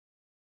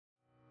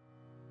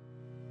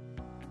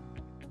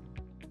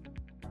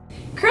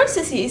Crohn's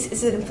disease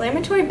is an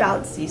inflammatory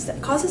bowel disease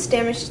that causes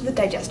damage to the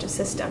digestive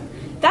system.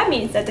 That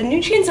means that the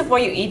nutrients of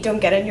what you eat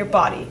don't get in your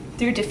body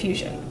through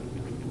diffusion.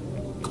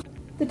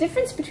 The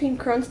difference between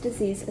Crohn's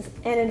disease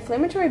and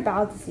inflammatory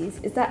bowel disease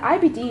is that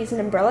IBD is an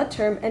umbrella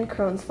term and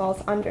Crohn's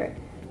falls under it.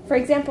 For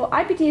example,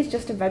 IBD is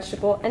just a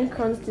vegetable and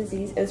Crohn's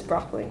disease is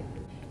broccoli.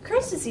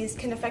 Crohn's disease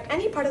can affect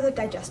any part of the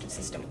digestive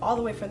system, all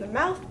the way from the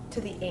mouth to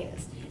the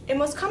anus. It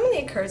most commonly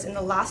occurs in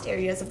the last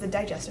areas of the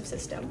digestive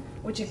system,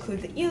 which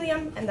include the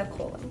ileum and the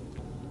colon.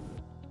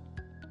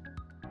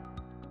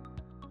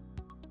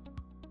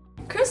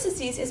 Crohn's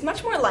disease is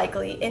much more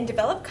likely in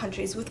developed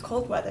countries with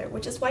cold weather,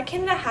 which is why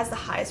Canada has the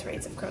highest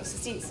rates of Crohn's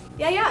disease.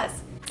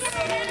 Yes!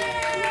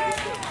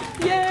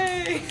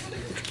 Yay!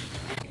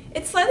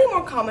 It's slightly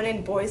more common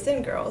in boys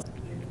than girls.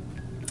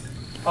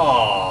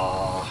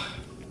 Aww.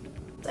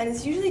 And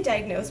is usually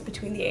diagnosed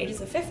between the ages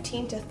of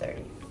 15 to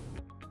 30.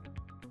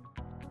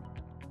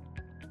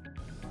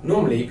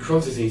 Normally,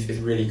 Crohn's disease is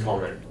really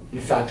common.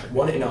 In fact,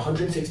 1 in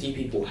 160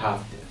 people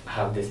have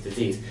this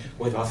disease,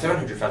 with about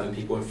 700,000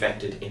 people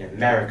infected in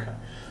America.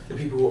 The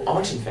people who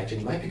aren't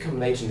infected might become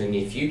late in the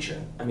near future.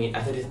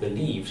 As it is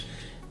believed,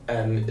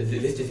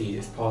 this disease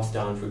is passed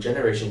down through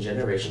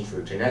generation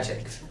through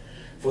genetics.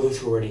 For those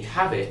who already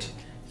have it,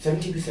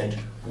 70%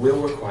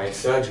 will require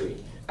surgery,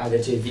 as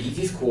it is the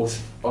easiest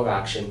course of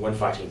action when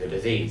fighting the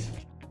disease.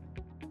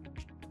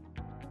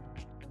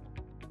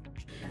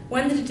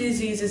 When the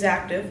disease is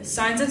active,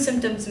 signs and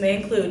symptoms may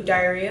include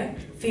diarrhea,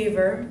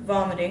 fever,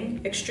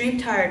 vomiting, extreme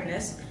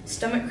tiredness,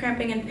 stomach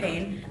cramping and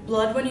pain,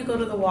 blood when you go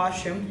to the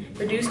washroom,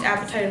 reduced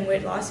appetite and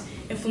weight loss,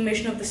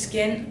 inflammation of the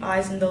skin,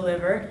 eyes, and the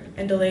liver,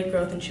 and delayed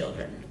growth in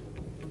children.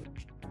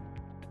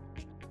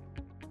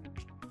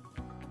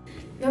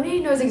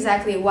 Nobody knows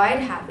exactly why it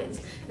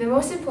happens. The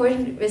most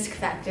important risk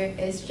factor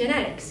is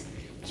genetics.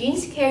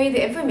 Genes carry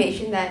the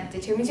information that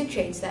determines the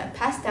traits that are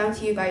passed down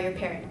to you by your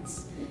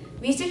parents.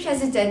 Research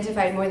has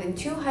identified more than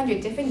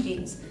 200 different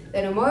genes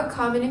that are more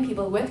common in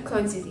people with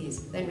Crohn's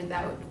disease than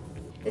without.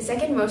 The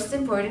second most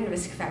important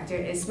risk factor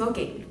is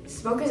smoking.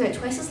 Smokers are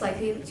twice as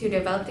likely to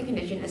develop the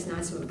condition as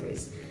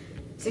non-smokers.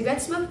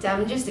 Cigarette smoke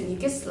damages the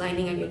mucus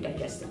lining of your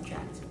digestive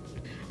tract.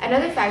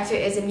 Another factor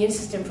is immune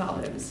system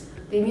problems.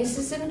 The immune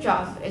system's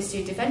job is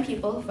to defend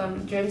people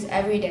from germs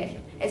every day.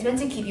 It's meant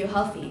to keep you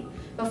healthy.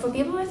 But for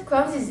people with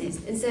Crohn's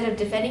disease, instead of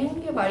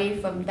defending your body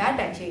from bad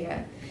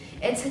bacteria,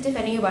 it's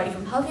defending your body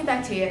from healthy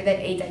bacteria that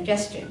aid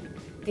digestion.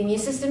 The immune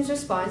system's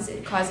response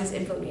causes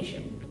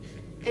inflammation.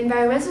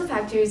 Environmental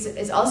factors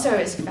is also a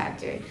risk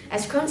factor,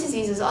 as Crohn's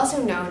disease is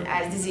also known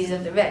as disease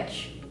of the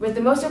rich, with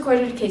the most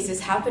recorded cases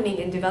happening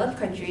in developed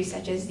countries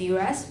such as the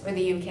US or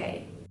the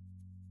UK.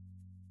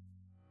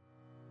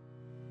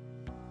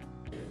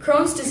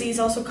 Crohn's disease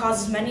also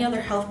causes many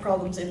other health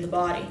problems in the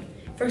body.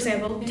 For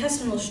example,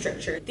 intestinal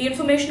stricture. The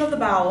inflammation of the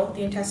bowel,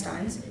 the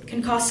intestines,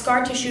 can cause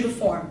scar tissue to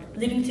form,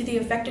 leading to the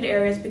affected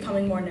areas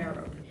becoming more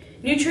narrowed.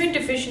 Nutrient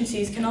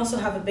deficiencies can also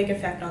have a big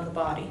effect on the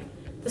body.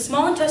 The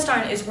small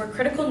intestine is where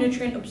critical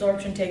nutrient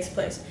absorption takes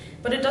place,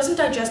 but it doesn't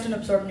digest and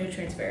absorb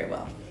nutrients very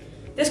well.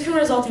 This can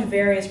result in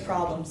various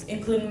problems,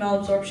 including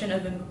malabsorption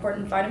of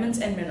important vitamins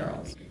and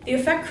minerals. The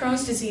effect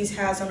Crohn's disease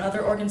has on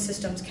other organ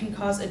systems can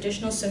cause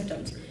additional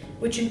symptoms,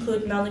 which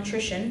include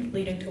malnutrition,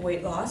 leading to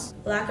weight loss,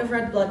 lack of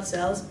red blood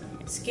cells,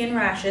 skin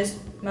rashes,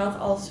 mouth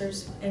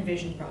ulcers, and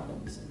vision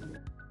problems.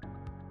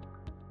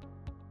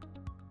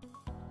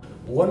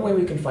 One way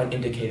we can find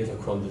indicators of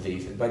Crohn's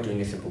disease is by doing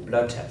a simple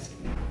blood test.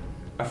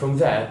 And from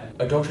there,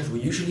 doctors will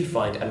usually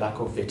find a lack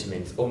of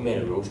vitamins or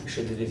minerals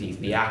should the disease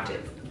be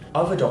active.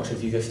 Other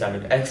doctors use a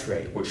standard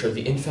X-ray, which shows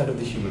the inside of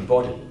the human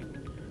body.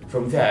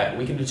 From there,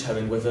 we can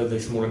determine whether the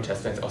small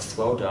intestines are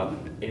swelled up,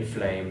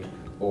 inflamed,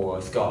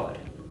 or scarred.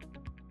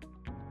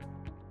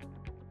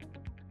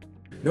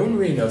 No one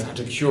really knows how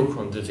to cure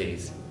Crohn's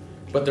disease,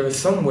 but there are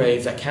some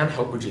ways that can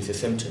help reduce the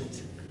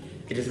symptoms.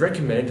 It is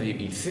recommended that you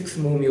eat 6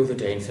 small meals a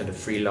day instead of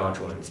 3 large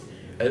ones,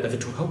 as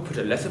it will help put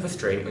a less of a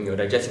strain on your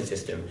digestive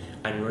system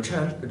and in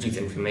return reduce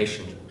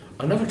inflammation.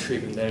 Another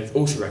treatment that is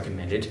also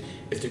recommended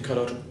is to cut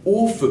out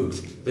all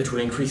foods that will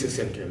increase the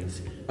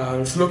symptoms.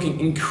 Smoking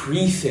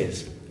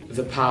increases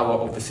the power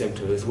of the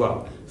symptom as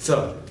well.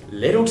 So,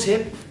 little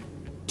tip,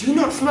 do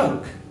not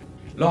smoke!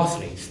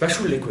 Lastly,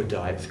 special liquid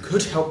diets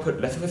could help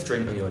put less of a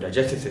strain on your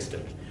digestive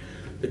system.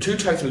 The 2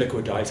 types of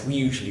liquid diets we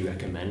usually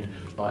recommend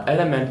are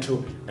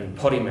elemental and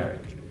polymeric.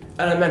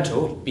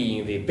 Elemental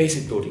being the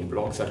basic building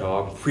blocks that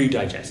are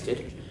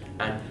pre-digested,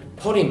 and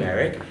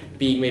polymeric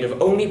being made of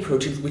only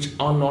proteins which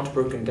are not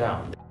broken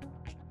down.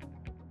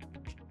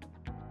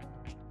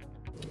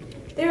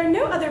 There are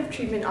no other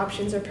treatment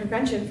options or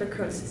prevention for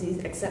Crohn's disease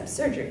except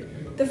surgery.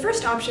 The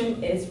first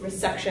option is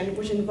resection,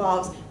 which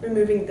involves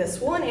removing the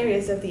swollen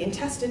areas of the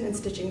intestine and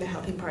stitching the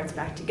healthy parts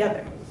back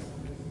together.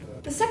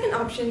 The second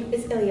option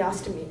is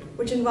ileostomy,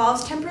 which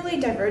involves temporarily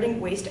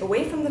diverting waste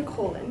away from the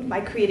colon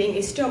by creating a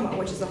stoma,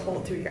 which is a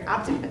hole through your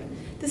abdomen.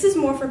 This is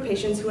more for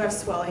patients who have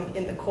swelling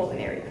in the colon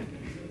area.